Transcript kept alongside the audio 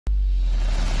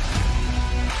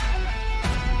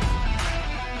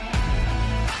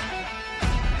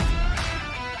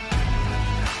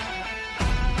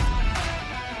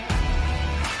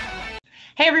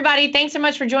Hey, everybody. Thanks so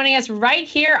much for joining us right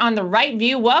here on The Right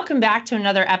View. Welcome back to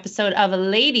another episode of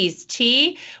Ladies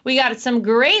Tea. We got some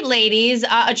great ladies,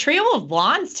 a trio of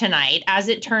blondes tonight, as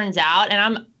it turns out, and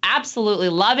I'm absolutely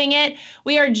loving it.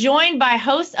 We are joined by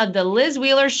host of The Liz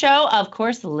Wheeler Show, of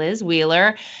course, Liz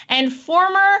Wheeler, and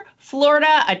former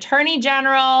Florida Attorney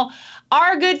General,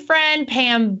 our good friend,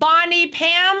 Pam Bondi.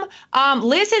 Pam,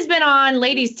 Liz has been on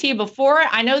Ladies Tea before.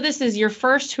 I know this is your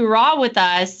first hurrah with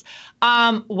us.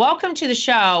 Welcome to the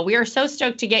show. We are so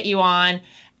stoked to get you on,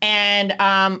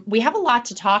 and we have a lot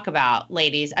to talk about,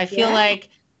 ladies. I feel like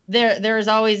there's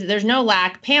no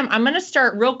lack. Pam, I'm going to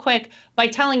start real quick by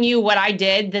telling you what I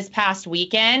did this past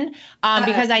weekend,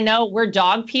 because I know we're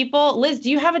dog people. Liz,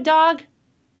 do you have a dog?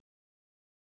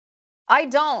 I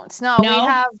don't. No,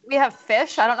 we have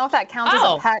fish. I don't know if that counts as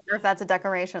a pet or if that's a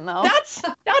decoration, though. That's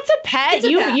a pet.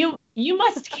 You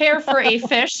must care for a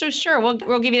fish, so sure,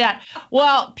 we'll give you that.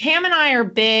 Well, Pam and I are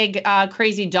big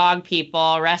crazy dog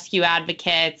people, rescue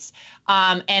advocates,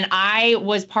 and I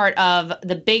was part of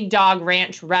the Big Dog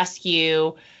Ranch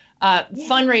Rescue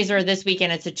fundraiser this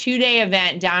weekend. It's a 2-day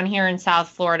event down here in South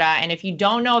Florida. And if you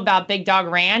don't know about Big Dog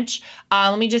Ranch,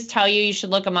 let me just tell you, you should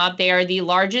look them up. They are the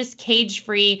largest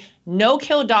cage-free,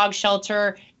 no-kill dog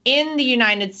shelter in the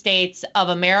United States of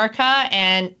America,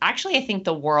 and actually I think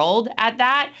the world at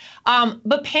that.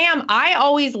 But Pam, I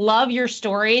always love your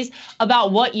stories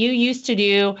about what you used to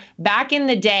do back in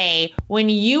the day when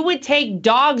you would take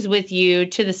dogs with you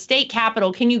to the state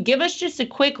capitol. Can you give us just a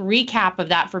quick recap of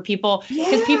that for people?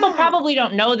 Because people probably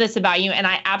don't know this about you, and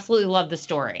I absolutely love the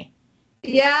story.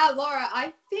 Yeah, Laura,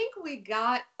 I think we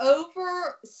got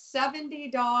over 70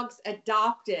 dogs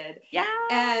adopted. Yeah.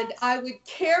 And I would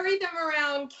carry them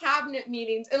around cabinet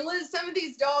meetings. And Liz, some of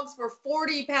these dogs were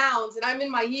 40 pounds, and I'm in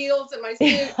my heels and my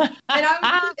suit. And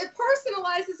it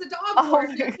personalizes a dog for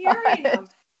if you're carrying them.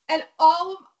 And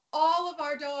all of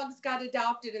our dogs got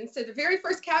adopted. And so the very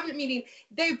first cabinet meeting,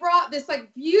 they brought this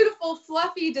like beautiful,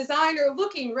 fluffy, designer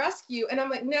looking rescue. And I'm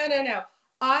like, no.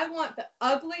 I want the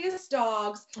ugliest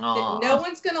dogs that no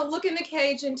one's going to look in the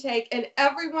cage and take. And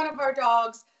every one of our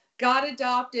dogs got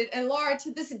adopted. And Laura,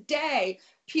 to this day,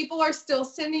 people are still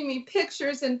sending me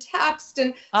pictures and text.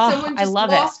 And someone just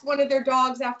lost one of their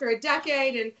dogs after a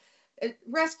decade. And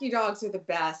rescue dogs are the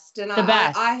best. And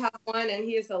I have one, and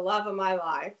he is the love of my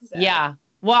life. So. Yeah.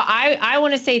 Well, I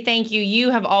want to say thank you.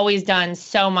 You have always done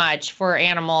so much for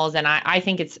animals, and I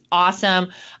think it's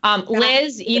awesome.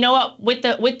 Liz, you know what?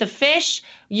 With the fish,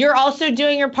 you're also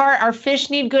doing your part. Our fish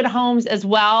need good homes as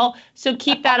well, so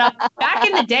keep that up. Back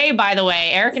in the day, by the way,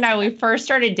 Eric and I, we first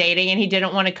started dating, and he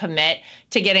didn't want to commit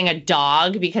to getting a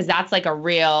dog because that's like a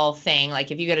real thing. Like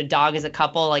if you get a dog as a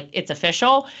couple, like it's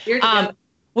official.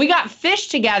 We got fish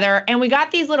together, and we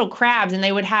got these little crabs, and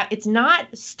they would have, it's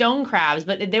not stone crabs,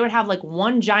 but they would have like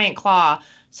one giant claw.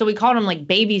 So we called them like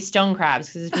baby stone crabs,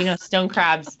 because if you know stone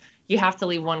crabs, you have to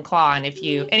leave one claw. And if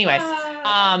you, anyway,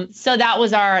 so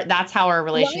that's how our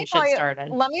relationship started.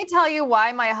 Let me tell you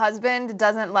why my husband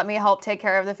doesn't let me help take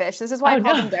care of the fish. This is why I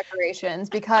call them decorations,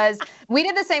 because we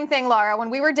did the same thing, Laura. When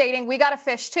we were dating, we got a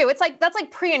fish too. It's like, that's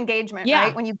like pre-engagement,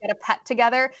 right? When you get a pet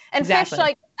together, and fish,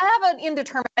 like, I have an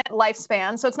indeterminate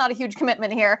lifespan, so it's not a huge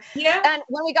commitment here. Yeah. And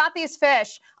when we got these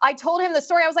fish, I told him the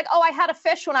story. I was like, I had a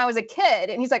fish when I was a kid.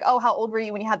 And he's like, how old were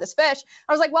you when you had this fish?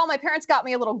 I was like, well, my parents got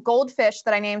me a little goldfish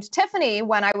that I named Tiffany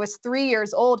when I was 3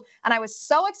 years old. And I was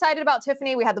so excited about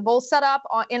Tiffany. We had the bowl set up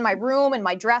in my room, in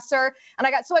my dresser. And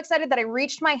I got so excited that I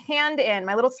reached my hand in,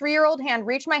 my little 3-year-old hand,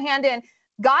 reached my hand in,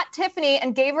 got Tiffany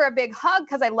and gave her a big hug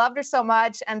because I loved her so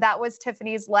much. And that was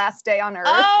Tiffany's last day on earth.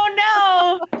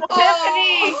 Oh, no.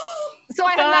 Tiffany. So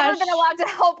I have never been allowed to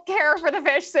help care for the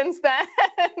fish since then.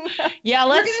 Yeah,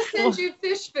 we're going to send you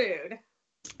fish food.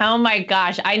 Oh, my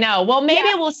gosh. I know. Well, maybe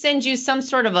we'll send you some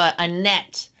sort of a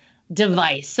net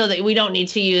device so that we don't need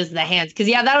to use the hands. Because,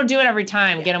 that'll do it every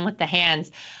time. Get them with the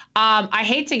hands. I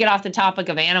hate to get off the topic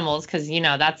of animals because,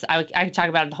 I could talk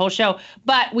about it the whole show.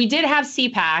 But we did have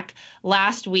CPAC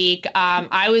last week.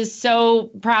 I was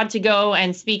so proud to go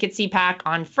and speak at CPAC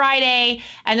on Friday.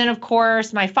 And then, of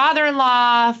course, my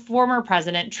father-in-law, former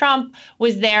President Trump,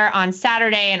 was there on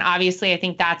Saturday. And obviously, I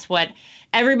think that's what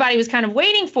everybody was kind of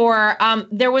waiting for.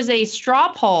 There was a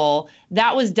straw poll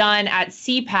that was done at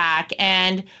CPAC,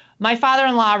 and my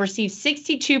father-in-law received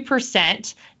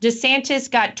 62%.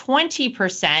 DeSantis got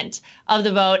 20% of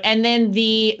the vote. And then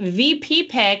the VP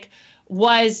pick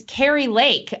was Carrie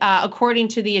Lake, according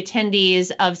to the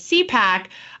attendees of CPAC.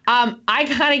 I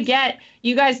got to get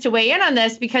you guys to weigh in on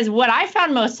this, because what I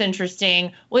found most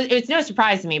interesting was, it's no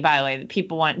surprise to me, by the way, that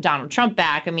people want Donald Trump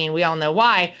back. I mean, we all know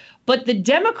why. But the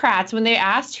Democrats, when they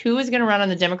asked who was going to run on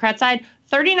the Democrat side,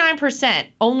 39%,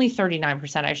 only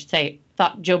 39%, I should say,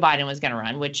 thought Joe Biden was going to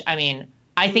run, which, I mean,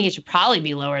 I think it should probably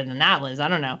be lower than that, Liz. I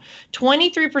don't know.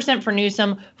 23% for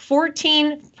Newsom,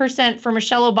 14% for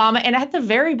Michelle Obama, and at the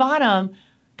very bottom,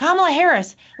 Kamala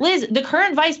Harris. Liz, the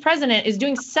current vice president is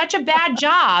doing such a bad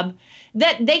job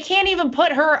that they can't even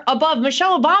put her above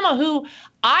Michelle Obama, who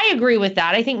I agree with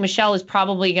that. I think Michelle is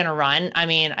probably going to run. I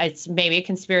mean, it's maybe a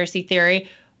conspiracy theory,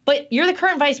 but you're the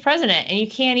current vice president and you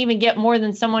can't even get more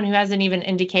than someone who hasn't even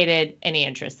indicated any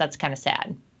interest. That's kind of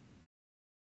sad.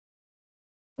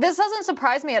 This doesn't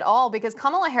surprise me at all because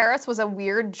Kamala Harris was a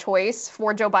weird choice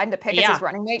for Joe Biden to pick as his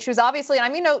running mate. She was obviously, and I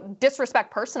mean no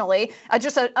disrespect personally,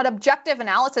 just an objective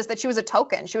analysis that she was a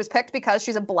token. She was picked because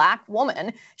she's a Black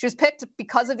woman. She was picked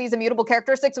because of these immutable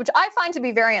characteristics, which I find to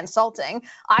be very insulting.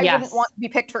 I wouldn't want to be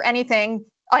picked for anything,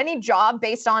 any job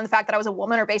based on the fact that I was a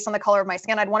woman or based on the color of my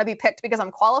skin. I'd want to be picked because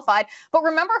I'm qualified. But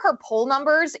remember her poll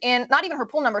numbers not even her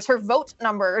poll numbers, her vote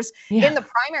numbers in the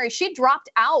primary. She dropped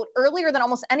out earlier than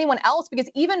almost anyone else because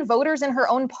even voters in her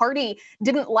own party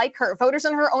didn't like her. Voters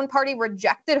in her own party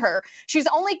rejected her. She's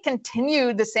only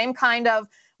continued the same kind of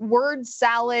word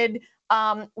salad,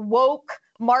 woke,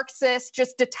 Marxist,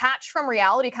 just detached from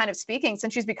reality kind of speaking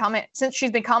since she's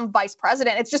become vice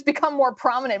president. It's just become more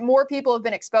prominent. More people have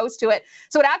been exposed to it.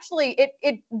 So it actually,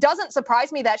 it doesn't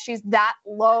surprise me that she's that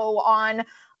low on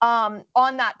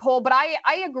that poll. But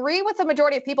I agree with the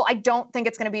majority of people. I don't think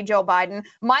it's going to be Joe Biden.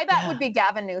 My bet would be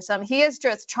Gavin Newsom. He is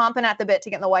just chomping at the bit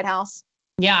to get in the White House.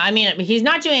 Yeah, I mean, he's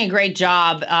not doing a great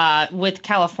job with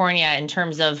California in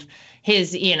terms of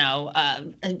his,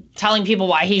 telling people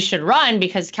why he should run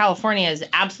because California is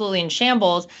absolutely in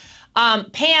shambles.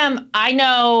 Pam, I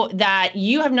know that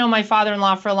you have known my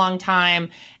father-in-law for a long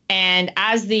time. And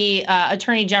as the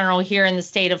attorney general here in the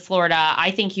state of Florida,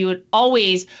 I think you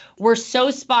always were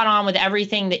so spot on with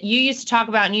everything that you used to talk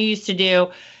about and you used to do.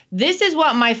 This is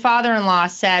what my father-in-law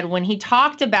said when he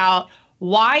talked about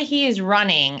why he is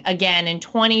running again in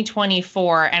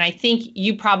 2024. And I think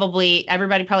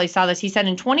everybody probably saw this. He said,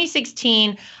 in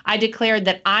 2016, I declared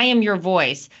that I am your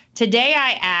voice. Today,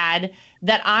 I add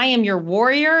that I am your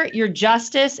warrior, your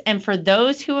justice, and for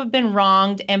those who have been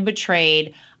wronged and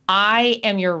betrayed, I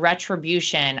am your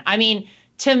retribution. I mean,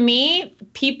 to me,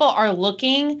 people are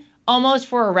looking almost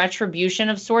for a retribution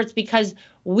of sorts because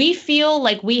we feel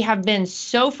like we have been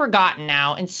so forgotten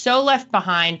now and so left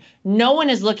behind. No one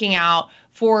is looking out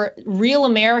for real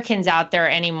Americans out there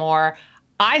anymore.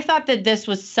 I thought that this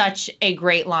was such a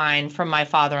great line from my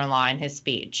father-in-law in his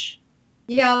speech.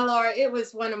 Yeah, Laura, it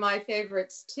was one of my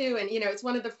favorites too. And, it's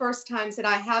one of the first times that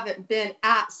I haven't been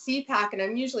at CPAC, and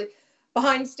I'm usually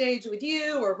behind stage with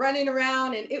you or running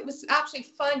around. And it was actually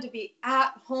fun to be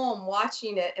at home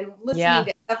watching it and listening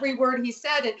to every word he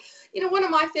said. And, one of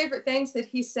my favorite things that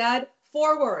he said,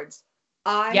 4 words,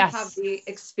 I have the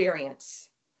experience.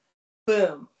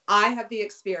 Boom. I have the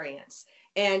experience.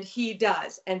 And he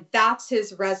does. And that's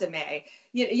his resume.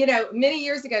 Many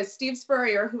years ago, Steve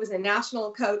Spurrier, who was a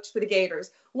national coach for the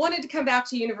Gators, wanted to come back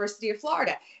to University of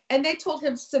Florida. And they told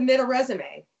him, submit a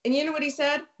resume. And you know what he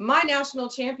said? My national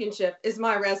championship is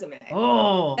my resume.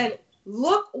 Oh. And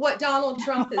look what Donald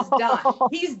Trump has done.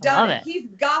 He's done it. He's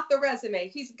got the resume.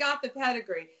 He's got the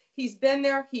pedigree. He's been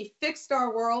there. He fixed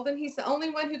our world, and he's the only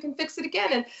one who can fix it again.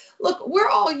 And look, we're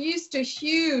all used to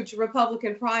huge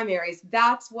Republican primaries.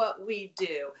 That's what we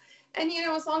do. And,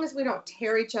 as long as we don't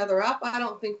tear each other up, I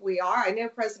don't think we are. I know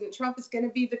President Trump is going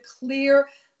to be the clear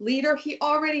leader. He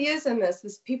already is in this.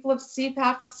 These people of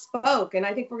CPAC spoke, and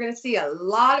I think we're going to see a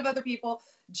lot of other people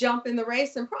jump in the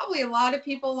race, and probably a lot of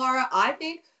people, Lara, I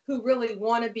think, who really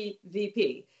want to be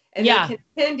VP. And they're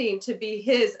contending to be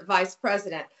his vice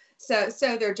president.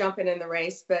 So they're jumping in the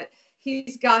race, but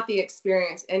he's got the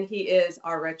experience and he is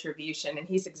our retribution. And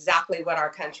he's exactly what our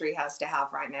country has to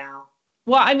have right now.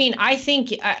 Well, I mean, I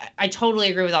think I totally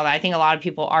agree with all that. I think a lot of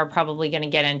people are probably going to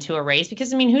get into a race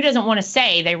because, I mean, who doesn't want to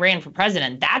say they ran for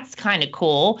president? That's kind of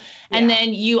cool. And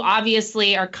then you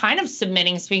obviously are kind of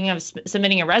speaking of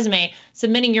submitting a resume,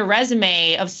 submitting your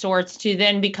resume of sorts to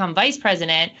then become vice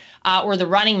president or the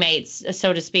running mates,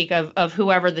 so to speak, of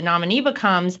whoever the nominee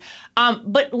becomes.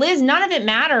 But Liz, none of it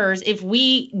matters if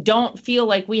we don't feel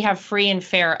like we have free and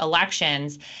fair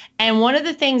elections. And one of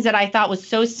the things that I thought was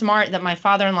so smart that my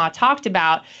father-in-law talked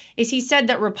about is he said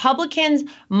that Republicans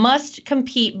must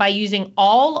compete by using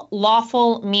all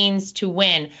lawful means to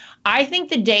win. I think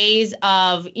the days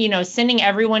of, sending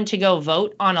everyone to go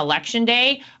vote on election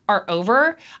day are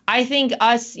over. I think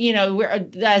us, we're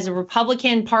as a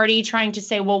Republican Party trying to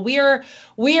say, well, we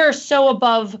are so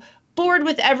above board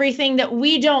with everything that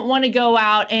we don't want to go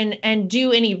out and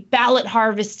do any ballot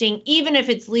harvesting, even if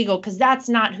it's legal, because that's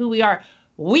not who we are.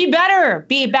 we better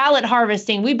be ballot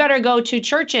harvesting. We better go to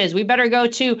churches. We better go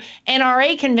to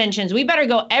NRA conventions. We better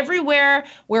go everywhere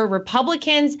where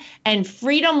Republicans and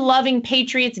freedom-loving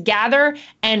patriots gather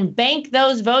and bank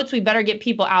those votes. We better get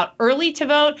people out early to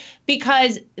vote,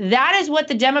 because that is what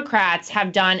the Democrats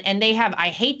have done. And they have, I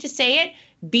hate to say it,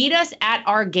 beat us at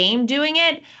our game doing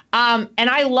it. And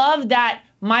I love that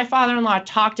my father-in-law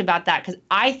talked about that, because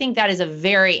I think that is a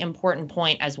very important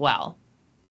point as well.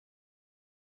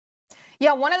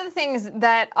 Yeah, one of the things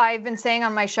that I've been saying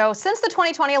on my show since the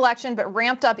 2020 election, but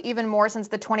ramped up even more since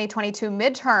the 2022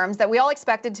 midterms, that we all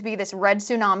expected to be this red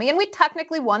tsunami. And we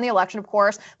technically won the election, of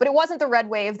course, but it wasn't the red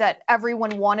wave that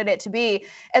everyone wanted it to be.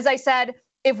 As I said,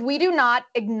 if we do not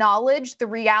acknowledge the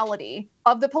reality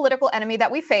of the political enemy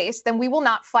that we face, then we will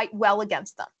not fight well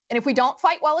against them. And if we don't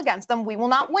fight well against them, we will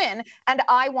not win. And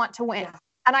I want to win.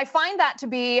 And I find that to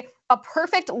be a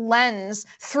perfect lens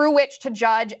through which to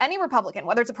judge any Republican,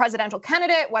 whether it's a presidential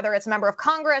candidate, whether it's a member of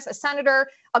Congress, a senator,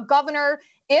 a governor.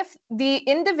 If the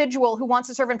individual who wants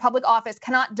to serve in public office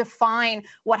cannot define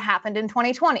what happened in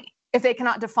 2020, if they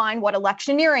cannot define what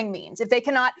electioneering means, if they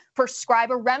cannot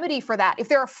prescribe a remedy for that, if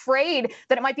they're afraid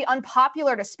that it might be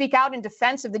unpopular to speak out in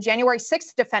defense of the January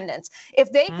 6th defendants,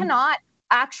 if they cannot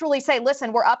actually say,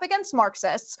 listen, we're up against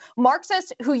Marxists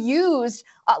who used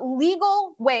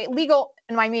legal,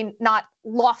 and I mean not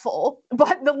lawful,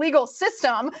 but the legal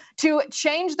system to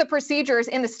change the procedures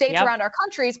in the states around our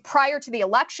countries prior to the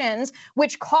elections,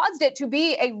 which caused it to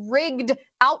be a rigged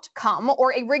outcome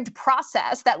or a rigged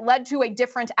process that led to a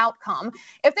different outcome.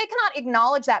 If they cannot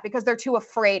acknowledge that because they're too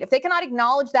afraid, if they cannot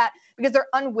acknowledge that because they're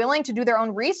unwilling to do their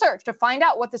own research to find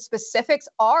out what the specifics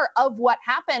are of what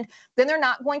happened, then they're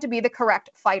not going to be the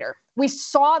correct fighter. We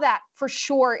saw that for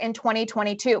sure in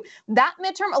 2022. That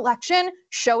midterm election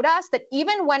showed us that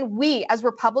even when we as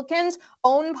Republicans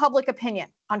own public opinion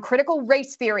on critical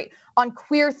race theory, on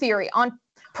queer theory, on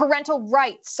parental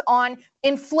rights, on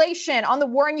inflation, on the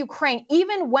war in Ukraine,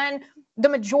 even when the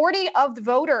majority of the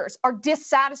voters are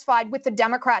dissatisfied with the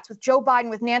Democrats, with Joe Biden,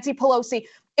 with Nancy Pelosi,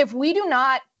 if we do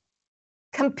not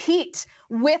compete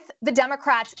with the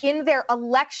Democrats in their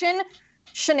election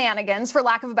shenanigans, for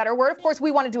lack of a better word, of course,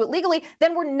 we want to do it legally,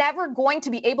 then we're never going to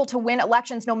be able to win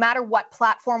elections no matter what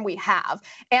platform we have.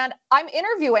 And I'm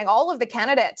interviewing all of the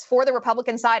candidates for the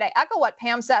Republican side. I echo what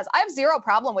Pam says. I have zero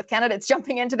problem with candidates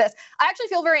jumping into this. I actually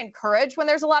feel very encouraged when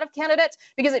there's a lot of candidates,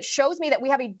 because it shows me that we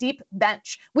have a deep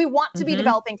bench. We want to be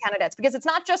developing candidates, because it's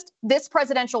not just this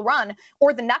presidential run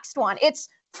or the next one. It's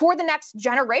for the next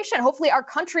generation, hopefully our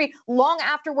country long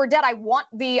after we're dead. I want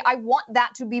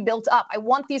that to be built up. I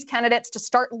want these candidates to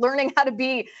start learning how to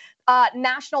be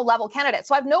national level candidates.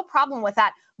 So I have no problem with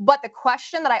that. But the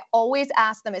question that I always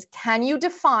ask them is, can you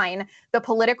define the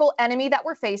political enemy that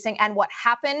we're facing and what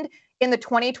happened in the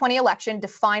 2020 election?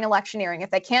 Define electioneering.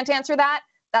 If they can't answer that,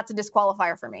 that's a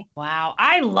disqualifier for me. Wow.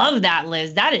 I love that,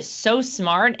 Liz. That is so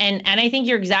smart. And I think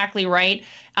you're exactly right.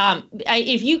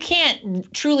 If you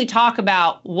can't truly talk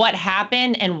about what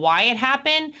happened and why it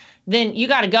happened, then you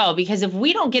got to go, because if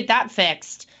we don't get that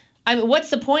fixed, I mean, what's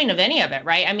the point of any of it,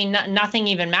 right? I mean, nothing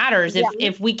even matters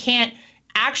if we can't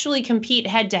actually compete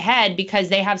head to head, because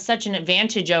they have such an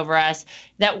advantage over us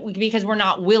because we're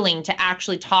not willing to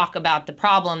actually talk about the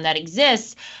problem that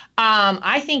exists.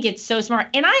 I think it's so smart.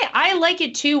 And I like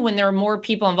it too when there are more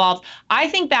people involved. I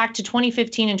think back to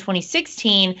 2015 and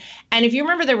 2016. And if you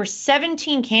remember, there were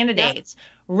 17 candidates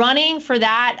running for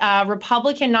that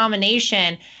Republican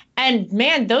nomination. And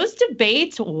man, those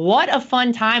debates, what a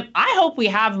fun time. I hope we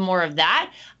have more of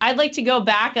that. I'd like to go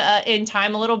back in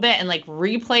time a little bit and like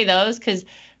replay those, because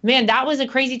man, that was a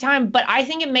crazy time. But I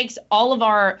think it makes all of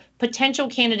our potential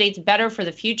candidates better for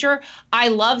the future. I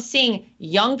love seeing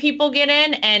young people get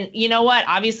in. And you know what?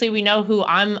 Obviously, we know who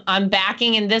I'm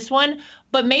backing in this one.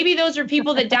 But maybe those are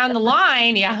people that down the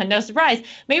line, no surprise,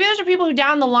 maybe those are people who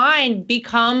down the line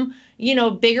become,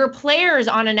 bigger players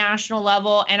on a national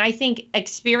level. And I think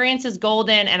experience is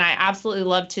golden, and I absolutely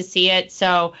love to see it.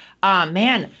 So,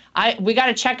 man, we got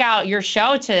to check out your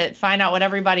show to find out what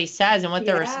everybody says and what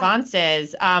their response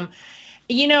is.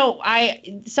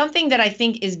 Something that I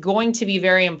think is going to be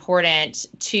very important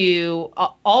to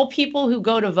all people who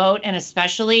go to vote, and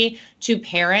especially to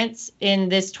parents in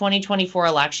this 2024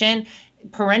 election,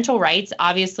 parental rights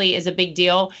obviously is a big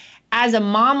deal. As a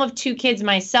mom of 2 kids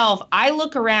myself, I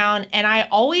look around and I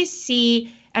always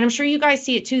see, and I'm sure you guys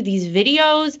see it too, these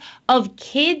videos of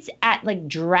kids at like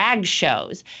drag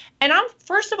shows. And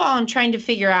first of all, I'm trying to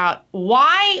figure out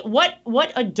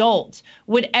what adult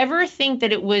would ever think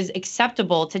that it was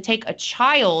acceptable to take a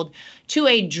child to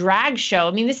a drag show.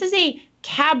 I mean, this is a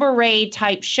cabaret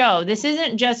type show. This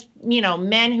isn't just,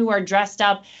 men who are dressed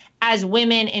up as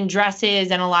women in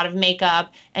dresses and a lot of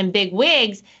makeup and big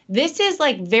wigs. This is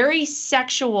like very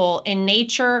sexual in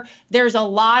nature. There's a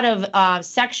lot of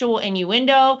sexual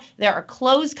innuendo. There are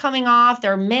clothes coming off.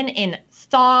 There are men in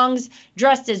thongs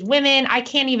dressed as women. I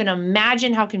can't even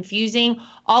imagine how confusing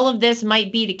all of this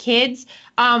might be to kids.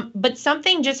 But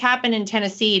something just happened in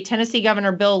Tennessee. Tennessee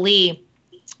Governor Bill Lee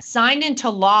signed into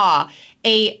law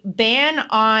a ban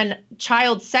on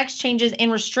child sex changes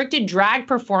and restricted drag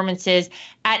performances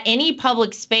at any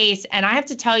public space. And I have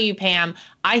to tell you, Pam,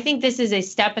 I think this is a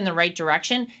step in the right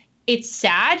direction. It's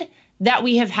sad that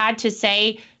we have had to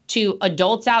say to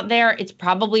adults out there, it's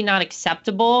probably not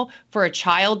acceptable for a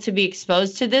child to be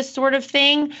exposed to this sort of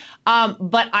thing.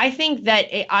 But I think that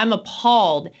I'm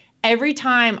appalled every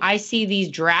time I see these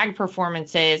drag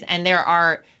performances, and there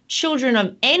are children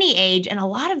of any age, and a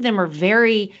lot of them are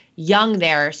very young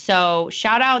there. So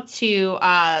shout out to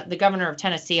the governor of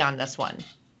Tennessee on this one.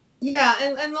 Yeah,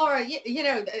 and Laura, you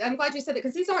know, I'm glad you said that,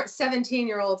 because these aren't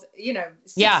 17-year-olds, you know,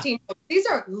 16. Yeah. These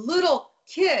are little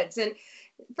kids. And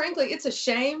frankly, it's a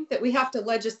shame that we have to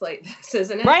legislate this,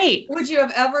 isn't it? Right. Would you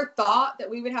have ever thought that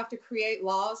we would have to create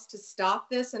laws to stop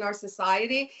this in our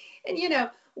society? And, you know,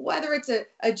 whether it's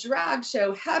a drag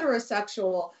show,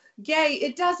 heterosexual, gay,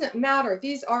 it doesn't matter.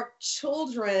 These are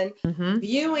children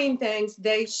viewing things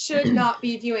they should not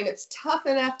be viewing. It's tough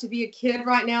enough to be a kid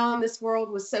right now in this world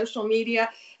with social media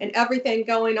and everything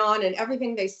going on and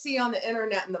everything they see on the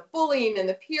internet and the bullying and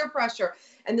the peer pressure,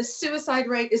 and the suicide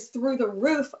rate is through the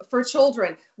roof for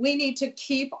children. We need to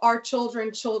keep our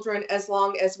children as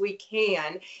long as we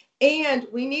can. And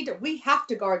we have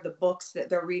to guard the books that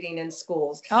they're reading in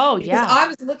schools. Oh, yeah. Because I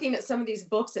was looking at some of these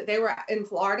books that they were in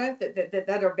Florida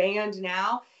that are banned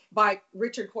now by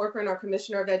Richard Corcoran, our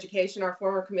commissioner of education, our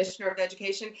former commissioner of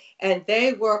education, and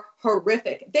they were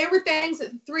horrific. They were things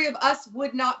that the three of us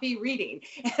would not be reading,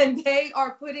 and they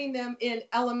are putting them in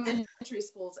elementary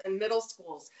schools and middle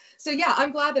schools. So yeah,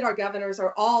 I'm glad that our governors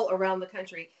are all around the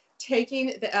country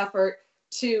taking the effort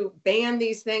to ban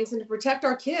these things and to protect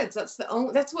our kids.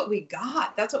 That's what we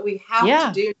got. That's what we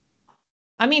have to do.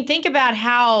 I mean, think about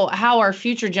how our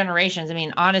future generations, I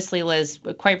mean, honestly, Liz,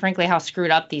 quite frankly, how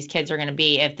screwed up these kids are going to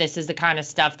be if this is the kind of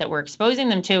stuff that we're exposing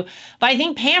them to. But I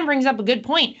think Pam brings up a good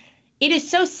point. It is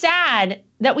so sad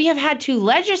that we have had to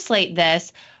legislate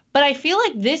this, but I feel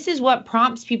like this is what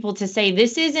prompts people to say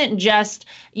this isn't just,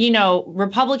 you know,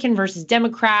 Republican versus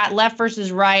Democrat, left versus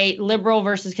right, liberal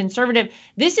versus conservative.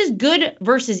 This is good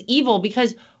versus evil,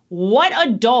 because what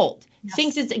adult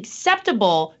thinks it's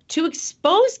acceptable to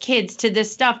expose kids to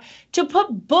this stuff, to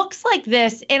put books like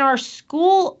this in our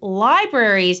school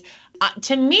libraries?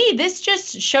 To me, this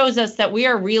just shows us that we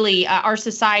are really, our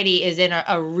society is in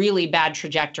a really bad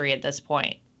trajectory at this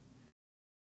point.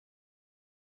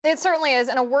 It certainly is.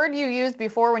 And a word you used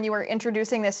before when you were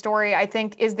introducing this story, I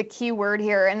think, is the key word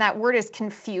here. And that word is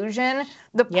confusion.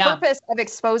 The purpose of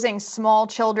exposing small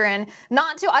children,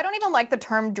 not to, I don't even like the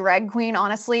term drag queen,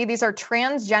 honestly. These are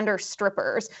transgender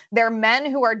strippers. They're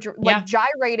men who are like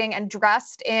gyrating and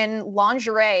dressed in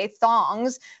lingerie,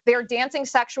 thongs. They're dancing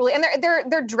sexually, and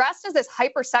they're dressed as this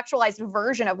hypersexualized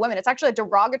version of women. It's actually a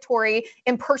derogatory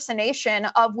impersonation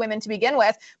of women to begin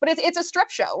with, but it's a strip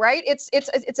show, right? It's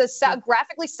a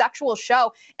graphically sexual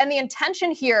show. And the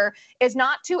intention here is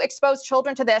not to expose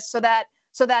children to this so that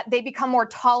they become more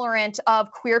tolerant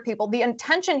of queer people. The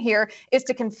intention here is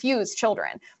to confuse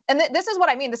children. And this is what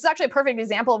I mean. This is actually a perfect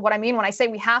example of what I mean when I say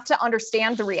we have to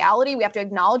understand the reality. We have to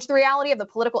acknowledge the reality of the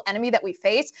political enemy that we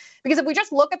face. Because if we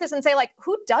just look at this and say, like,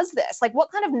 who does this? Like,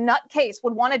 what kind of nutcase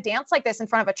would want to dance like this in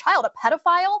front of a child? A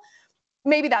pedophile?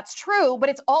 Maybe that's true, but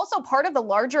it's also part of the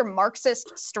larger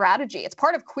Marxist strategy. It's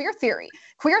part of queer theory.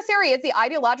 Queer theory is the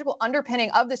ideological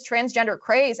underpinning of this transgender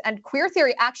craze, and queer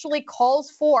theory actually calls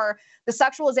for the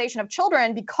sexualization of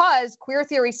children because queer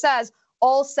theory says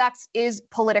all sex is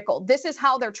political. This is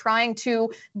how they're trying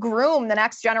to groom the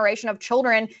next generation of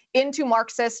children into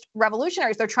Marxist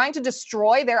revolutionaries. They're trying to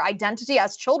destroy their identity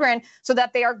as children so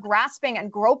that they are grasping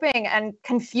and groping and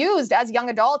confused as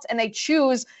young adults, and they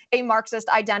choose a Marxist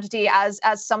identity as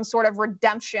some sort of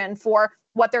redemption for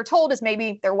what they're told is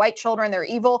maybe they're white children, they're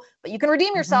evil, but you can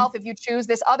redeem yourself if you choose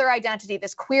this other identity,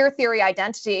 this queer theory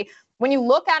identity. When you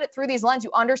look at it through these lenses,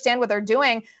 you understand what they're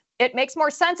doing. It makes more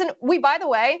sense. And we, by the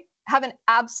way, have an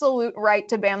absolute right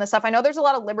to ban this stuff. I know there's a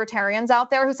lot of libertarians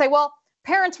out there who say, well,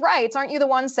 parents' rights, aren't you the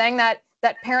ones saying that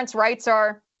parents' rights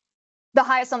are the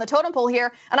highest on the totem pole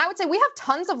here? And I would say we have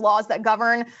tons of laws that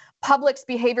govern public's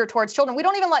behavior towards children. We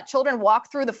don't even let children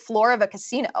walk through the floor of a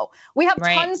casino. We have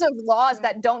tons of laws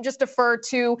that don't just defer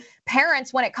to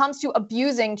parents when it comes to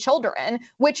abusing children,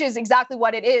 which is exactly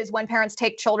what it is when parents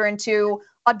take children to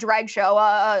a drag show,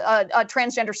 a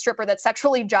transgender stripper that's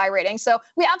sexually gyrating. So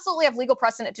we absolutely have legal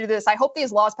precedent to do this. I hope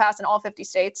these laws pass in all 50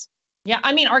 states. Yeah,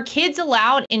 I mean, are kids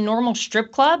allowed in normal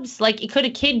strip clubs? Like, could a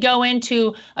kid go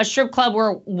into a strip club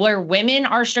where women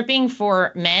are stripping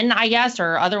for men, I guess,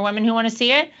 or other women who want to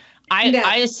see it?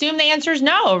 I assume the answer is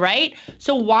no, right?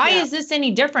 So why is this any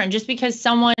different? Just because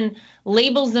someone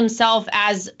labels themselves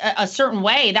as a certain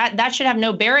way, that should have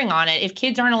no bearing on it. If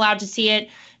kids aren't allowed to see it,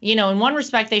 you know, in one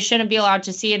respect, they shouldn't be allowed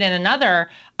to see it in another.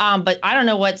 But I don't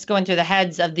know what's going through the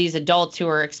heads of these adults who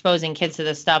are exposing kids to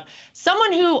this stuff.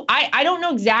 Someone who I don't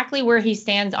know exactly where he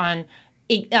stands on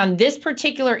this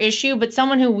particular issue, but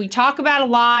someone who we talk about a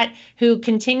lot, who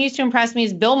continues to impress me,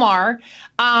 is Bill Maher.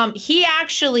 He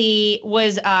actually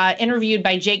was interviewed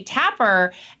by Jake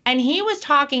Tapper, and he was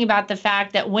talking about the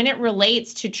fact that when it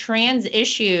relates to trans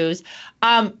issues,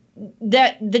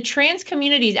 that the trans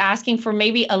community is asking for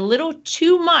maybe a little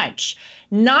too much,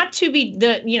 not to be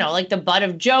like the butt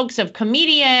of jokes of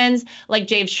comedians, like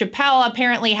Dave Chappelle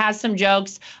apparently has some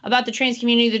jokes about the trans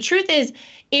community. The truth is,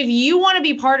 if you want to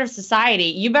be part of society,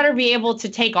 you better be able to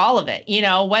take all of it,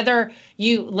 whether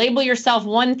you label yourself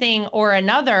one thing or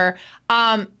another.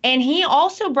 And he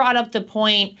also brought up the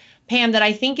point, Pam, that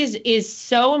I think is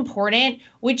so important,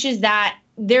 which is that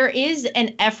there is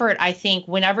an effort, I think,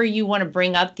 whenever you want to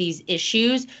bring up these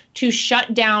issues, to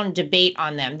shut down debate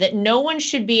on them, that no one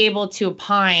should be able to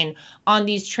opine on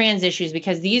these trans issues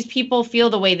because these people feel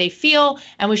the way they feel,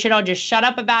 and we should all just shut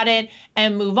up about it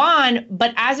and move on.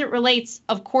 But as it relates,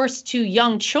 of course, to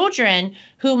young children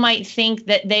who might think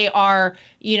that they are,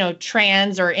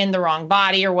 trans or in the wrong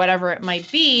body or whatever it might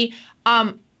be,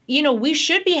 we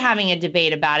should be having a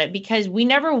debate about it, because we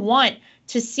never want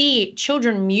to see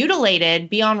children mutilated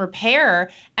beyond repair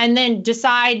and then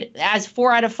decide, as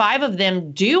 4 out of 5 of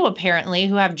them do apparently,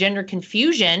 who have gender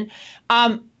confusion,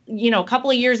 a couple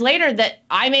of years later, that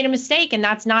I made a mistake and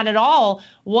that's not at all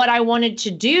what I wanted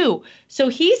to do. So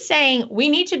he's saying we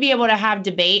need to be able to have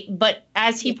debate, but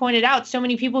as he pointed out, so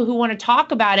many people who want to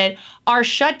talk about it are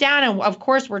shut down. And of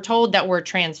course, we're told that we're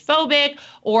transphobic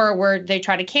or they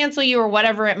try to cancel you or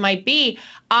whatever it might be.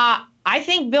 I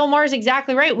think Bill Maher is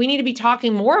exactly right. We need to be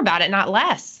talking more about it, not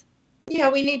less.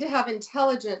 Yeah, we need to have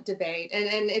intelligent debate.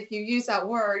 And if you use that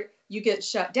word, you get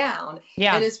shut down.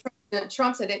 Yeah. And as President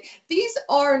Trump said, these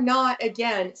are not,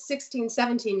 again, 16,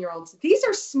 17-year-olds. These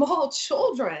are small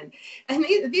children. And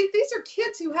these are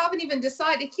kids who haven't even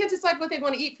decided, can't decide what they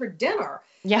want to eat for dinner.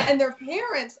 Yeah. And their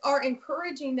parents are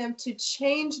encouraging them to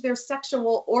change their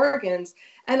sexual organs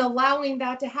and allowing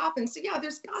that to happen. So, yeah,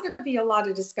 there's got to be a lot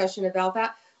of discussion about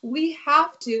that. We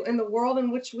have to, in the world in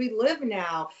which we live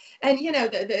now. And,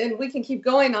 and we can keep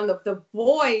going on the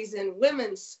boys and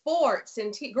women's sports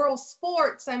and girls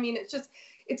sports. I mean,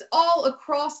 it's all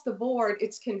across the board.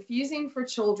 It's confusing for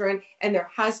children, and there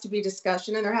has to be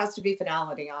discussion and there has to be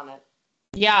finality on it.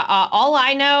 Yeah, all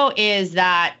I know is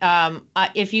that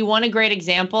if you want a great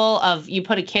example of you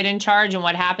put a kid in charge and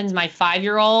what happens, my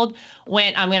 5-year-old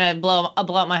went, I'm going to blow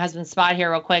up my husband's spot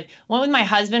here real quick, went with my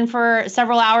husband for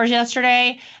several hours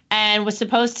yesterday and was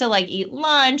supposed to eat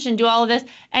lunch and do all of this.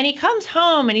 And he comes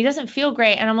home and he doesn't feel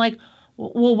great. And I'm like,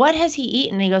 well, what has he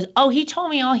eaten? And he goes, oh, he told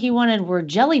me all he wanted were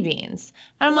jelly beans.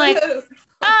 And I'm like,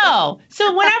 oh,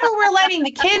 so whenever we're letting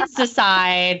the kids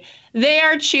decide, they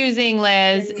are choosing,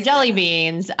 Liz, jelly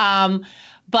beans.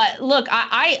 But look,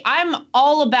 I'm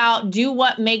all about do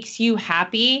what makes you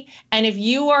happy. And if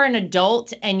you are an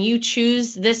adult and you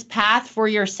choose this path for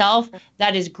yourself,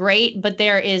 that is great. But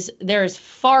there is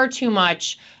far too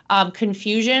much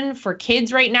confusion for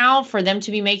kids right now, for them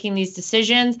to be making these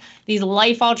decisions, these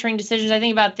life-altering decisions. I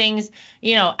think about things,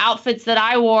 outfits that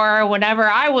I wore whenever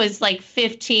I was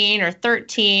 15 or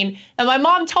 13. And my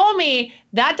mom told me,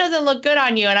 that doesn't look good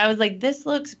on you. And I was like, this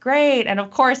looks great. And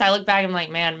of course, I look back and I'm like,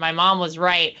 man, my mom was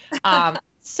right.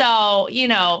 So,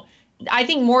 I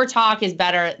think more talk is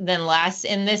better than less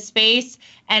in this space.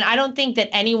 And I don't think that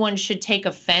anyone should take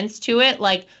offense to it.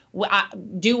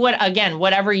 Do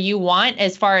whatever you want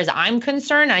as far as I'm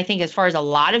concerned. I think as far as a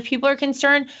lot of people are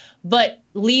concerned, but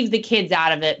leave the kids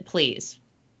out of it, please.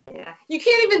 Yeah. You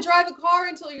can't even drive a car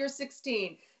until you're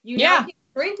 16. You can't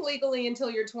drink legally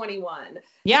until you're 21.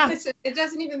 Yeah. It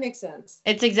doesn't even make sense.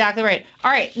 It's exactly right.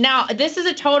 All right. Now, this is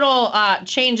a total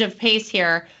change of pace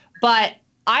here, but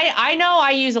I know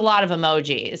I use a lot of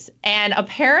emojis, and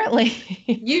apparently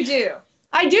you do.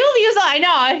 I do use,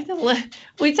 I know,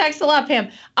 we text a lot, Pam.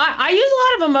 I use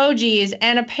a lot of emojis,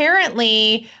 and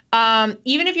apparently,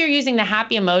 even if you're using the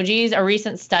happy emojis, a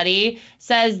recent study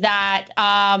says that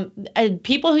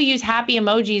people who use happy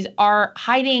emojis are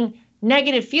hiding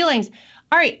negative feelings.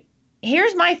 All right,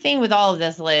 here's my thing with all of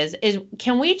this, Liz, is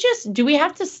do we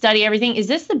have to study everything? Is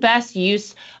this the best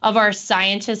use of our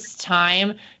scientists'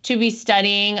 time to be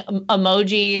studying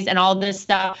emojis and all this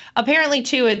stuff? Apparently,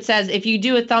 too, it says if you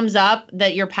do a thumbs up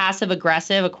that you're passive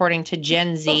aggressive, according to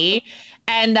Gen Z,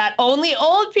 and that only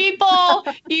old people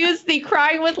use the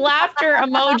crying with laughter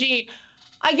emoji.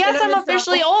 I guess I'm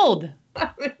officially old.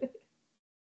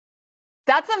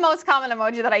 That's the most common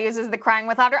emoji that I use, is the crying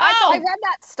with laughter. I read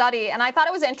that study and I thought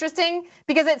it was interesting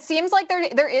because it seems like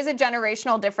there is a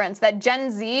generational difference, that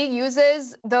Gen Z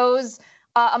uses those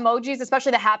emojis,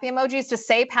 especially the happy emojis, to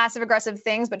say passive aggressive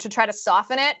things, but to try to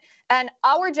soften it. And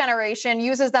our generation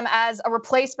uses them as a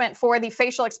replacement for the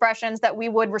facial expressions that we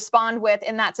would respond with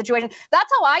in that situation.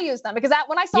 That's how I use them, because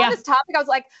when I saw this topic, I was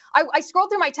like, I scrolled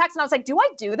through my text and I was like, do I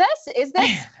do this? Is this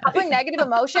having negative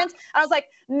emotions? And I was like,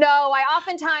 no, I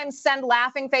oftentimes send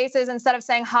laughing faces instead of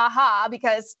saying ha ha,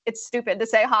 because it's stupid to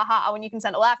say ha ha when you can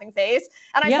send a laughing face.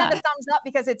 And I send a thumbs up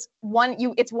because it's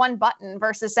one button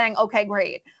versus saying, okay,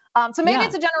 great. So maybe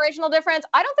it's a generational difference.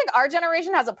 I don't think our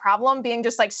generation has a problem being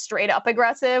just like straight up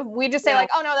aggressive. We just say like,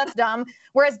 oh no, that's dumb.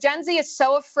 Whereas Gen Z is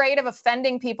so afraid of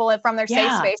offending people from their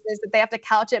safe spaces that they have to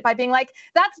couch it by being like,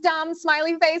 that's dumb,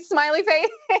 smiley face, smiley face.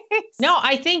 No,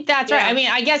 I think that's right. I mean,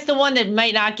 I guess the one that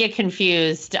might not get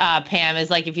confused, Pam, is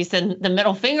like if you send the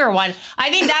middle finger one. I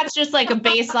think that's just like a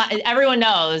baseline. Everyone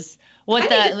knows. I need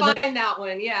to find that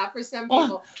one, for some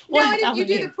people. And if you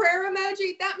do the prayer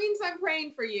emoji, that means I'm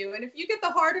praying for you. And if you get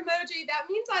the heart emoji, that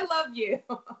means I love you.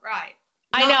 Right.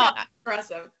 I know.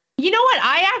 Impressive. You know what?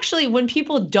 I actually, when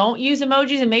people don't use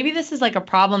emojis, and maybe this is like a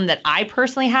problem that I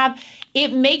personally have,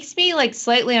 it makes me like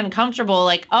slightly uncomfortable.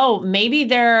 Like, oh, maybe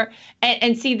they're,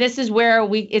 and see, this is where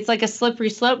it's like a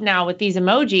slippery slope now with these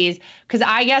emojis, because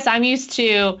I guess I'm used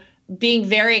to being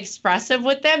very expressive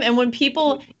with them. And when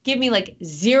people give me like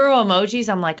 0 emojis,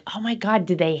 I'm like, oh my God,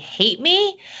 do they hate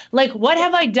me? Like, what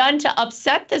have I done to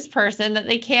upset this person that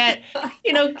they can't,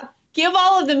 give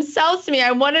all of themselves to me?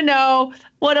 I want to know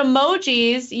what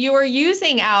emojis you are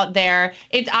using out there.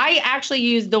 I actually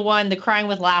use the crying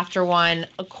with laughter one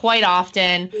quite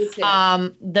often.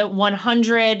 The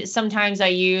 100 sometimes I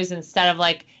use instead of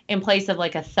like in place of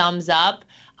like a thumbs up.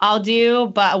 I'll do,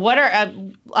 but what are,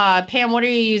 Pam, what are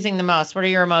you using the most? What are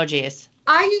your emojis?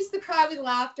 I use the cry with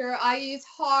laughter. I use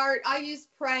heart. I use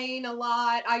praying a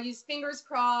lot. I use fingers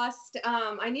crossed.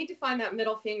 I need to find that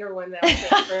middle finger one that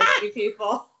was for a few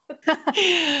people.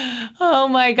 Oh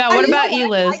my God. What about you,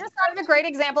 Liz? I just thought of a great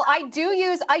example. I do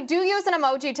use an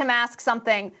emoji to mask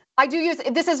something.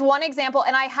 This is one example,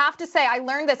 and I have to say, I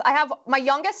learned this. My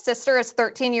youngest sister is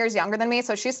 13 years younger than me,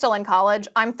 so she's still in college.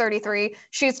 I'm 33,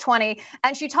 she's 20,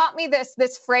 and she taught me this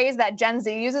phrase that Gen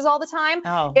Z uses all the time.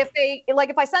 Oh.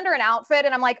 If I send her an outfit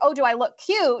and I'm like, oh, do I look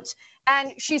cute?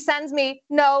 And she sends me,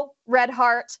 no, red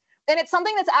heart. And it's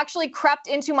something that's actually crept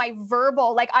into my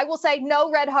verbal. Like, I will say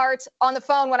no red heart on the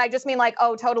phone when I just mean like,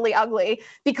 oh, totally ugly,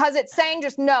 because it's saying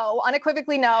just no,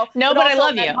 unequivocally no. No, but I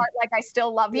love you. Heart, like, I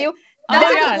still love you.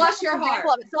 Bless your heart.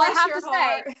 So I have to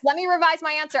say, let me revise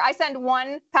my answer. I send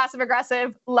one passive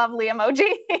aggressive, lovely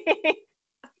emoji.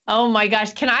 Oh my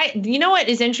gosh. You know what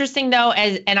is interesting though,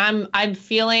 I'm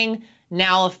feeling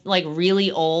now like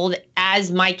really old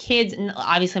as my kids,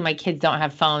 obviously my kids don't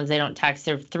have phones. They don't text.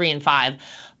 They're 3 and 5.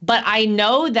 But I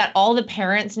know that all the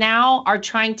parents now are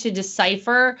trying to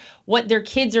decipher what their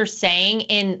kids are saying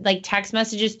in like text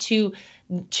messages to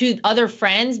other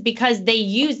friends, because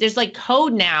there's like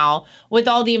code now with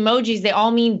all the emojis. They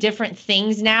all mean different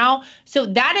things now. So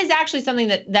that is actually something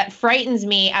that frightens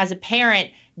me as a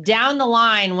parent down the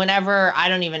line, whenever, I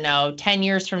don't even know, 10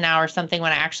 years from now or something,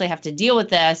 when I actually have to deal with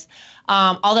this.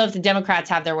 Although if the Democrats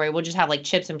have their way, we'll just have like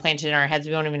chips implanted in our heads.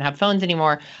 We won't even have phones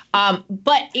anymore.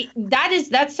 But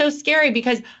that's so scary,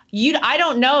 because I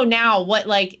don't know now what,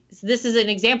 like, this is an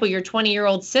example, your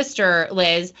 20-year-old sister,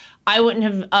 Liz, I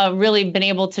wouldn't have really been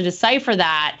able to decipher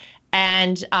that.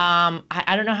 And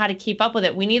I don't know how to keep up with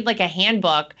it. We need like a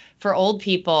handbook for old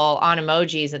people on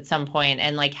emojis at some point,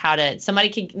 and like somebody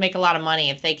could make a lot of money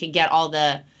if they could get all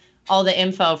the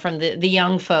info from the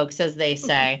young folks, as they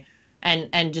say,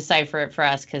 and decipher it for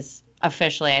us, because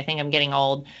officially I think I'm getting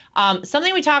old.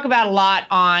 Something we talk about a lot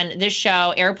on this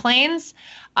show, airplanes.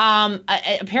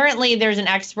 Apparently there's an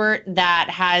expert that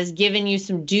has given you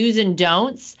some do's and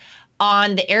don'ts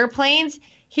on the airplanes.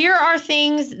 Here are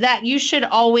things that you should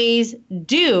always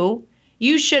do.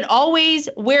 You should always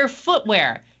wear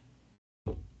footwear.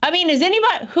 I mean, is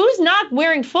anybody who's not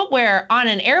wearing footwear on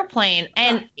an airplane?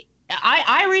 And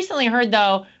I recently heard,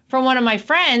 though, from one of my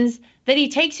friends that he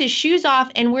takes his shoes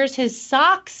off and wears his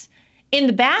socks in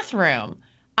the bathroom.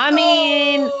 I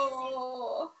mean,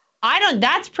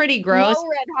 that's pretty gross. No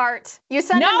red heart. You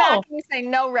send him back and you say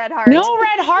no red heart. No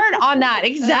red heart on that.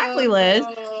 Exactly, Liz.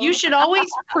 You should always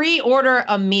pre-order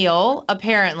a meal,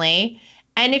 apparently.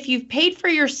 And if you've paid for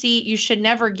your seat, you should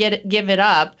never give it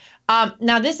up.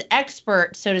 Now, this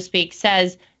expert, so to speak,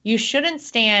 says you shouldn't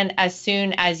stand as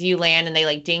soon as you land and they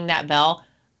like ding that bell.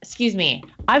 Excuse me,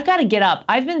 I've got to get up.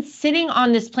 I've been sitting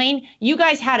on this plane. You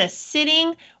guys had us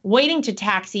sitting, waiting to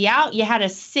taxi out. You had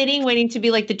us sitting, waiting to be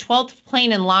like the 12th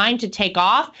plane in line to take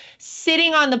off,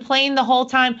 sitting on the plane the whole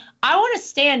time. I want to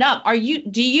stand up.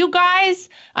 Do you guys,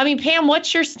 I mean, Pam,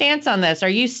 what's your stance on this? Are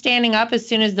you standing up as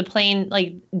soon as the plane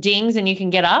like dings and you can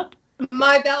get up?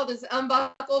 My belt is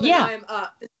unbuckled and I'm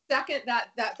up. The second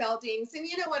that bell dings. And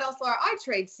you know what else, Laura? I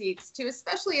trade seats too,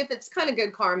 especially if it's kind of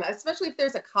good karma, especially if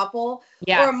there's a couple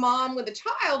or a mom with a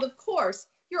child. Of course,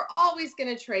 you're always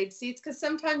going to trade seats because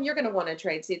sometimes you're going to want to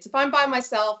trade seats. If I'm by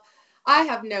myself, I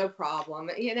have no problem,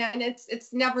 you know, and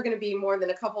it's never going to be more than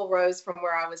a couple rows from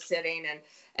where I was sitting.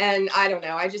 And I don't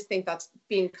know. I just think that's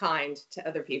being kind to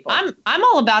other people. I'm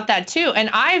all about that too.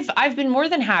 And I've been more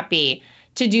than happy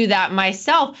to do that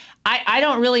myself. I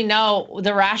don't really know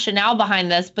the rationale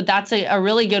behind this, but that's a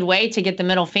really good way to get the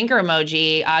middle finger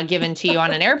emoji given to you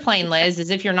on an airplane, Liz, is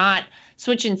if you're not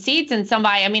switching seats and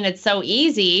somebody, I mean, it's so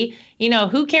easy, you know,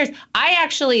 who cares? I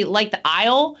actually like the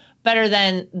aisle better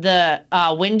than the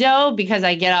window because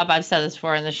I get up, I've said this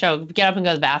before in the show, get up and go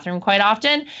to the bathroom quite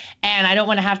often. And I don't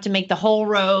want to have to make the whole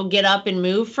row get up and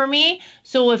move for me.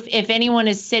 So if anyone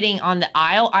is sitting on the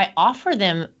aisle, I offer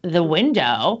them the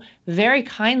window very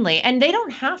kindly. And they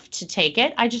don't have to take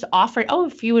it. I just offer it,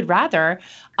 if you would rather.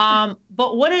 But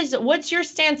what's your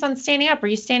stance on standing up? Are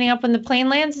you standing up when the plane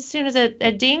lands as soon as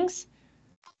it dings?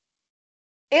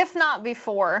 If not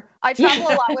before. I travel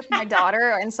a lot with my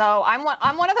daughter, and so I'm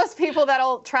one of those people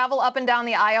that'll travel up and down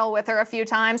the aisle with her a few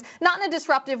times, not in a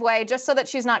disruptive way, just so that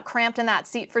she's not cramped in that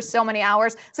seat for so many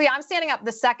hours. So yeah, I'm standing up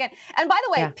the second. And by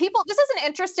the way, people, this is an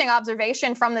interesting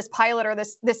observation from this pilot or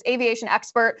this aviation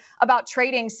expert about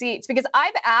trading seats, because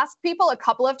I've asked people a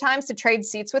couple of times to trade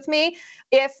seats with me.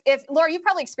 If Laura, you've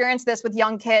probably experienced this with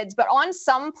young kids, but on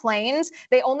some planes,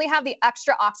 they only have the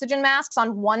extra oxygen masks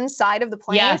on one side of the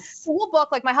plane. Yes. So we'll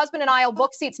book, like my husband and I will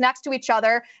book seats next to each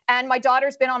other, and my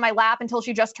daughter's been on my lap until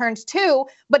she just turned 2.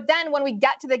 But then when we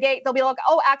get to the gate, they'll be like,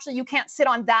 oh, actually, you can't sit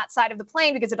on that side of the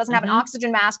plane because it doesn't have an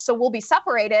oxygen mask, so we'll be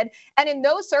separated. And in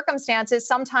those circumstances,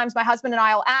 sometimes my husband and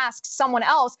I will ask someone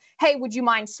else, hey, would you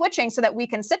mind switching so that we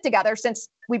can sit together since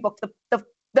we booked the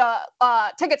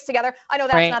tickets together. I know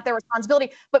that's not their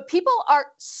responsibility, but people are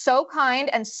so kind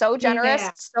and so generous,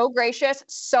 so gracious,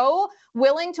 so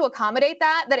willing to accommodate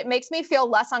that it makes me feel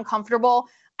less uncomfortable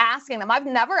asking them. I've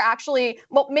never actually,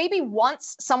 well, maybe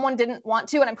once someone didn't want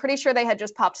to, and I'm pretty sure they had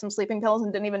just popped some sleeping pills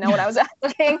and didn't even know what I was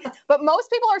asking. But most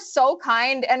people are so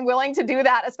kind and willing to do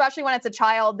that, especially when it's a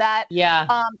child, that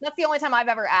that's the only time I've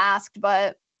ever asked.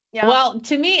 But yeah. Well,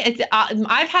 to me, it's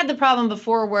I've had the problem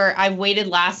before where I've waited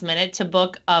last minute to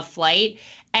book a flight,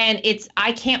 and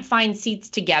I can't find seats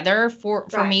together for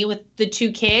me with the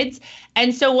 2 kids.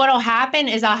 And so what'll happen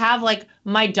is I'll have like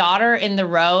my daughter in the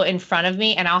row in front of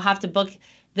me, and I'll have to book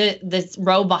the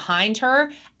row behind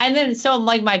her. And then so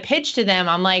like my pitch to them,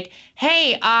 I'm like,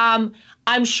 hey,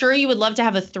 I'm sure you would love to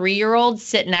have a 3-year-old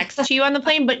sit next to you on the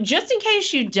plane, but just in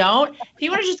case you don't, if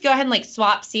you want to just go ahead and like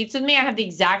swap seats with me, I have the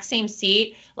exact same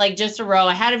seat, like just a row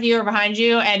ahead of you or behind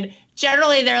you. And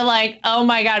generally they're like, oh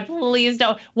my God, please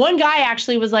don't. One guy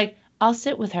actually was like, I'll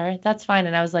sit with her. That's fine.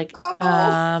 And I was like,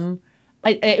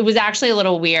 it was actually a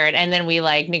little weird. And then we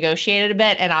like negotiated a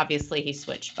bit, and obviously he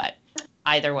switched, but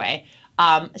either way.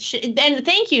 And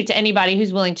thank you to anybody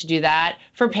who's willing to do that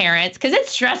for parents, because it's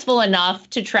stressful enough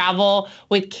to travel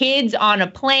with kids on a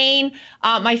plane.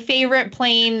 My favorite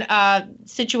plane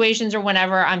situations are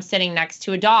whenever I'm sitting next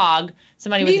to a dog,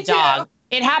 somebody with a dog.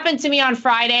 It happened to me on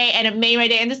Friday, and it made my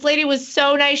day. And this lady was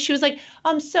so nice. She was like,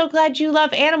 I'm so glad you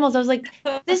love animals. I was like,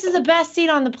 this is the best seat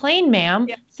on the plane, ma'am.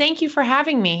 Yes. Thank you for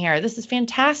having me here. This is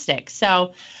fantastic.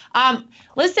 So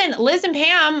listen, Liz and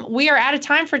Pam, we are out of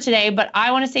time for today, but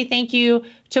I want to say thank you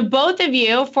to both of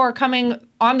you for coming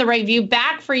on The Right View.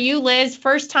 Back for you, Liz.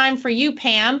 First time for you,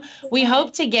 Pam. We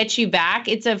hope to get you back.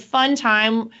 It's a fun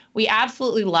time. We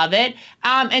absolutely love it.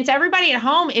 And to everybody at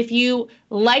home, if you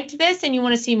liked this and you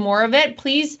want to see more of it,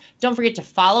 please don't forget to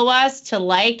follow us, to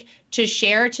like, to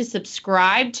share, to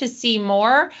subscribe, to see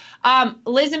more.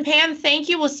 Liz and Pam, thank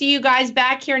you. We'll see you guys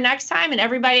back here next time. And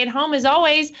everybody at home, as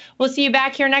always, we'll see you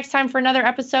back here next time for another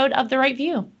episode of The Right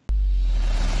View.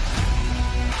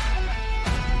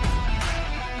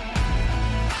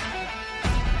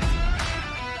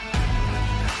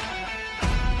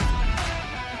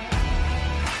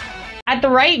 At The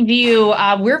Right View,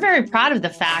 we're very proud of the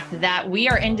fact that we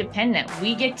are independent.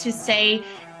 We get to say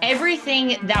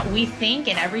everything that we think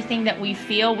and everything that we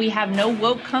feel. We have no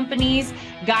woke companies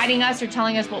guiding us or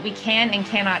telling us what we can and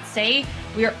cannot say.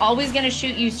 We are always going to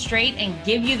shoot you straight and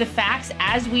give you the facts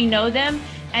as we know them.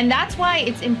 And that's why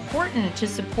it's important to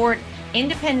support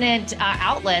independent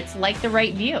outlets like The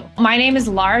Right View. My name is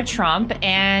Lara Trump,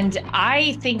 and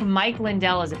I think Mike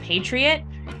Lindell is a patriot.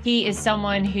 He is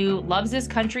someone who loves this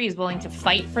country, is willing to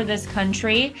fight for this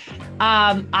country.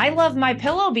 I love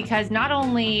MyPillow because not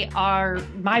only are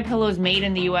MyPillows made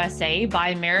in the USA by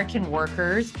American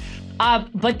workers,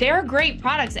 but they're great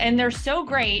products, and they're so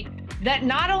great that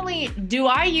not only do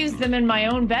I use them in my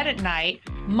own bed at night,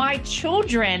 my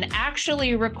children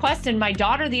actually requested. My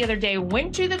daughter the other day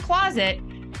went to the closet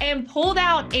and pulled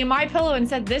out a MyPillow and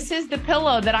said, "This is the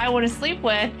pillow that I want to sleep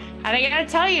with." And I gotta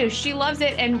tell you, she loves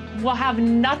it and will have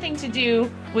nothing to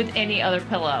do with any other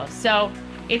pillow. So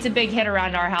it's a big hit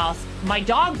around our house. My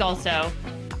dogs also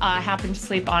happen to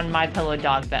sleep on MyPillow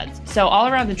dog beds. So all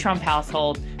around the Trump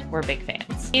household, we're big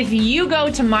fans. If you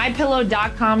go to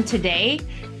mypillow.com today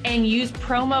and use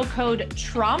promo code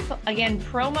Trump, again,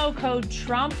 promo code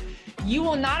Trump, you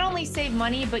will not only save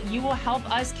money, but you will help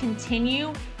us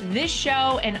continue this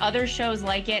show and other shows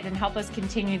like it and help us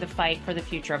continue the fight for the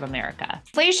future of America.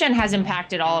 Inflation has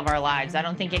impacted all of our lives. I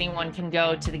don't think anyone can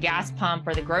go to the gas pump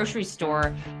or the grocery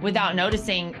store without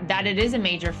noticing that it is a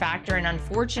major factor. And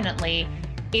unfortunately,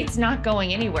 it's not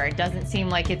going anywhere. It doesn't seem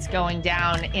like it's going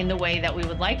down in the way that we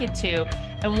would like it to.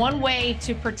 And one way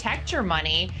to protect your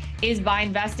money is by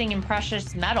investing in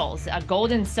precious metals,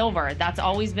 gold and silver. That's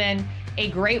always been a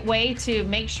great way to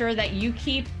make sure that you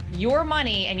keep your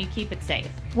money and you keep it safe.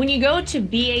 When you go to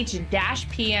bh-pm.com,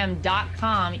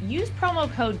 use promo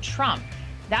code Trump.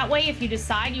 That way, if you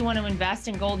decide you want to invest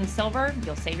in gold and silver,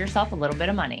 you'll save yourself a little bit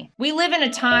of money. We live in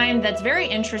a time that's very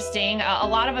interesting. A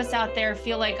lot of us out there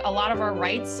feel like a lot of our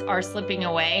rights are slipping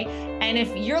away. And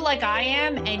if you're like I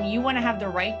am and you want to have the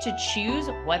right to choose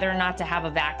whether or not to have a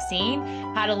vaccine,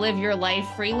 how to live your life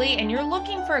freely, and you're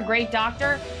looking for a great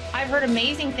doctor, I've heard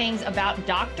amazing things about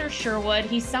Dr. Sherwood.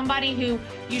 He's somebody who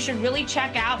you should really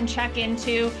check out and check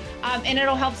into, and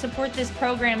it'll help support this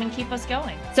program and keep us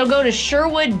going. So go to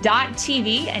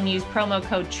sherwood.tv and use promo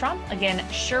code Trump. Again,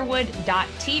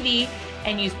 sherwood.tv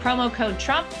and use promo code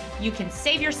Trump. You can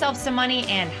save yourself some money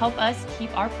and help us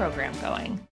keep our program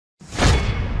going.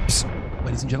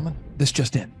 Ladies and gentlemen, this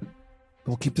just in.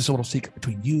 We'll keep this a little secret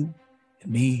between you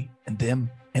and me and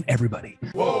them and everybody.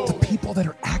 Whoa. The people that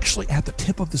are actually at the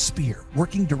tip of the spear,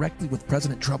 working directly with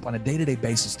President Trump on a day-to-day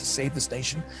basis to save this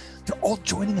nation, they're all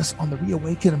joining us on the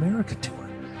Reawaken America tour.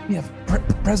 We have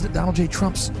President Donald J.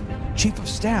 Trump's Chief of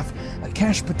Staff,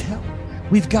 Kash Patel.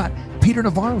 We've got Peter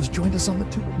Navarro's joined us on the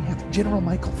tour. We have General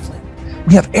Michael Flynn.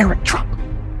 We have Eric Trump.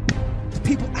 The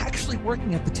people actually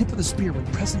working at the tip of the spear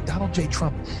with President Donald J.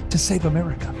 Trump to save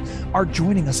America are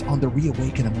joining us on the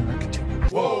Reawaken America tour.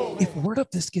 Whoa. If word of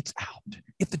this gets out,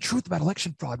 if the truth about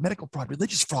election fraud, medical fraud,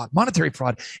 religious fraud, monetary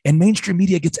fraud, and mainstream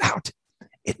media gets out,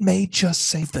 it may just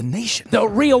save the nation. The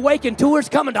Reawaken tour's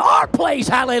coming to our place,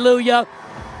 hallelujah.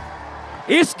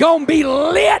 It's gonna be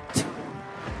lit.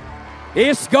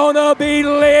 It's gonna be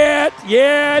lit.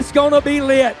 Yeah, it's gonna be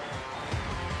lit.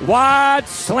 Wide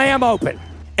slam open.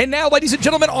 And now, ladies and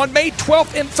gentlemen, on May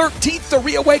 12th and 13th, the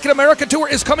Reawaken America Tour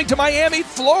is coming to Miami,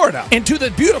 Florida, and to the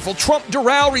beautiful Trump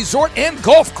Doral Resort and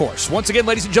Golf Course. Once again,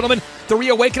 ladies and gentlemen, the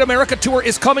Reawaken America Tour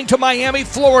is coming to Miami,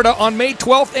 Florida on May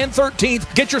 12th and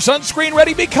 13th. Get your sunscreen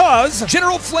ready because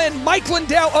General Flynn, Mike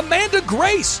Lindell, Amanda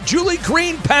Grace, Julie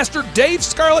Green, Pastor Dave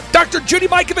Scarlett, Dr. Judy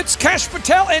Mikovits, Kash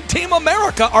Patel, and Team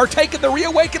America are taking the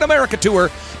Reawaken America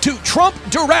Tour to Trump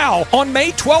Doral on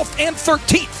May 12th and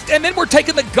 13th. And then we're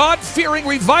taking the God-fearing,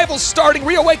 revival-starting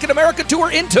Reawaken America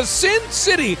Tour into Sin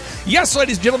City. Yes,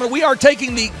 ladies and gentlemen, we are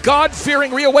taking the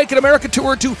God-fearing Reawaken America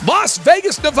Tour to Las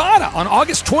Vegas, Nevada on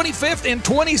August 25th and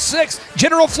 26th.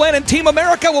 General Flynn and Team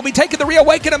America will be taking the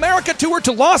Reawaken America Tour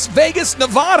to Las Vegas,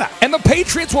 Nevada. And the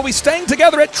Patriots will be staying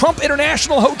together at Trump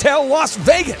International Hotel, Las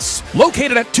Vegas,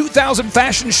 located at 2000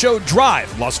 Fashion Show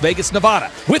Drive, Las Vegas, Nevada,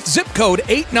 with zip code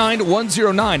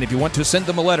 89109. line if you want to send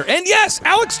them a letter. And yes,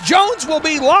 Alex Jones will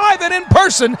be live and in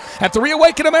person at the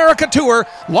Reawaken America Tour,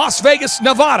 Las Vegas,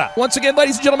 Nevada. Once again,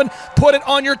 ladies and gentlemen, put it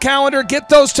on your calendar. Get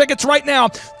those tickets right now.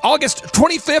 August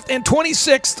 25th and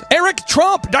 26th. Eric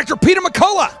Trump, Dr. Peter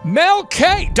McCullough, Mel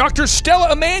K, Dr.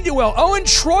 Stella Emanuel, Owen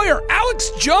Schroyer,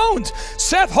 Alex Jones,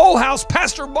 Seth Holhouse,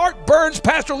 Pastor Mark Burns,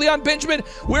 Pastor Leon Benjamin.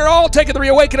 We're all taking the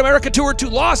Reawaken America Tour to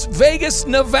Las Vegas,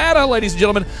 Nevada, ladies and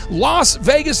gentlemen. Las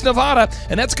Vegas, Nevada.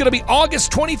 And that's going to be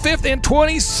August 25th and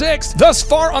 26th. Thus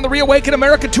far on the Reawaken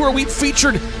America Tour, we've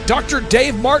featured Dr.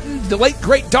 Dave Martin, the late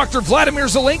great Dr. Vladimir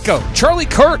Zelenko, Charlie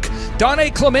Kirk, Donna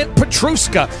Clement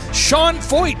Petruska, Sean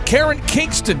Foyt, Karen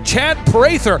Kingston, Chad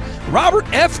Prather, Robert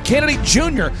F. Kennedy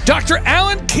Jr., Dr.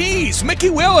 Alan Keyes, Mickey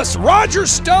Willis, Roger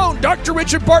Stone, Dr.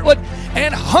 Richard Bartlett,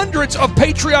 and hundreds of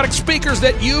patriotic speakers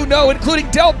that you know, including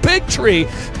Del Bigtree,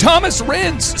 Thomas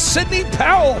Renz, Sidney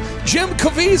Powell, Jim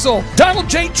Caviezel, Donald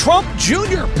J. Trump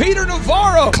Jr., Peter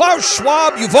Navarro, Klaus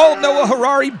Schwab, Yuval Noah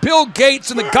Harari, Bill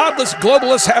Gates, and the godless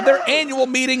globalists have their annual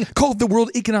meeting called the World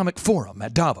Economic Forum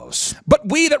at Davos. But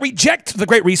we that reject the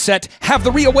Great Reset have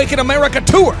the Reawaken America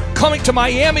Tour coming to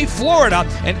Miami, Florida,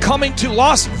 and coming to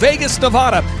Las Vegas,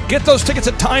 Nevada. Get those tickets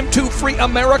at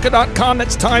time2freeamerica.com.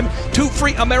 That's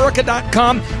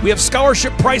time2freeamerica.com. We have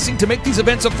scholarship pricing to make these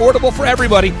events affordable for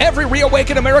everybody. Every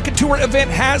Reawaken America Tour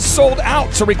event has sold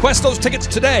out, so request those tickets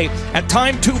today at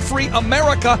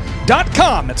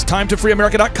time2freeamerica.com. That's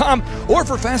time2freeamerica.com. Or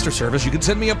for faster service, you can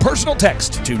send me a personal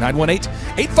text to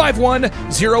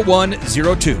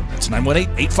 918-851-0102. That's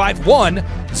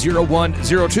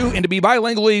 918-851-0102. And to be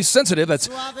bilingually sensitive, that's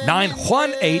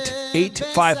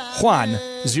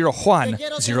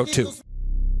 918-851-0102.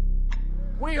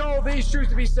 We hold these truths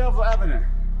to be self-evident.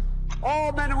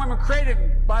 All men and women created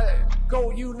by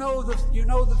you know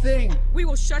the thing. We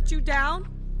will shut you down.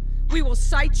 We will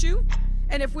cite you,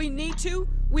 and if we need to,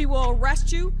 we will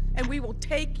arrest you and we will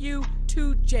take you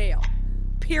to jail.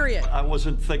 Period. I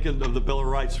wasn't thinking of the Bill of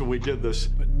Rights when we did this.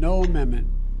 But no amendment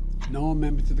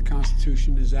to the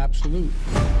Constitution is absolute.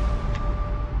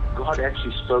 God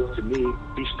actually spoke to me.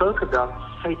 He spoke about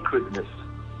sacredness.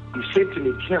 He said to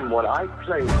me, Kim, what I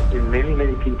place in many,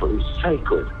 many people is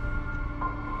sacred.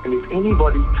 And if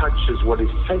anybody touches what is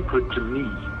sacred to me,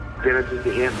 then it is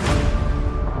the end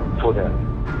for them.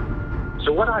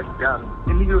 So what I've done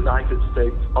in the United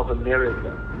States of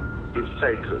America is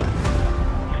sacred.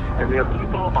 And there are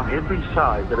people on every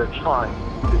side that are trying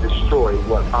to destroy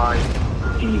what I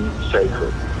deem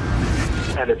sacred.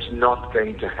 And it's not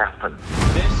going to happen.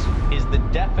 This is the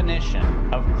definition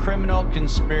of criminal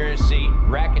conspiracy,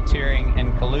 racketeering,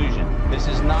 and collusion. This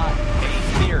is not a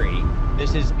theory.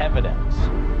 This is evidence.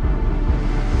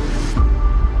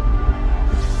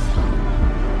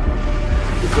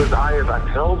 Because I have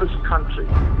upheld this country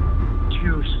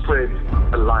to spread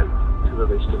a light to the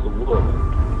rest of the world.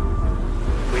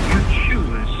 When you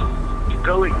choose to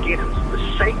go against the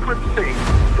sacred thing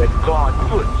that God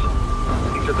puts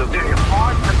into the very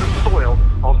heart and the soil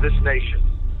of this nation.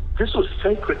 This was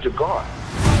sacred to God.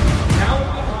 Now is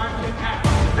the time to act.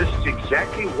 This is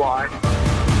exactly why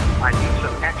I need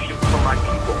some action from my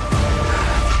people.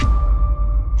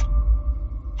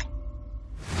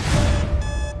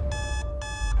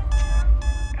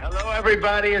 Hello,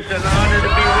 everybody. It's an honor to be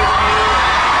with you.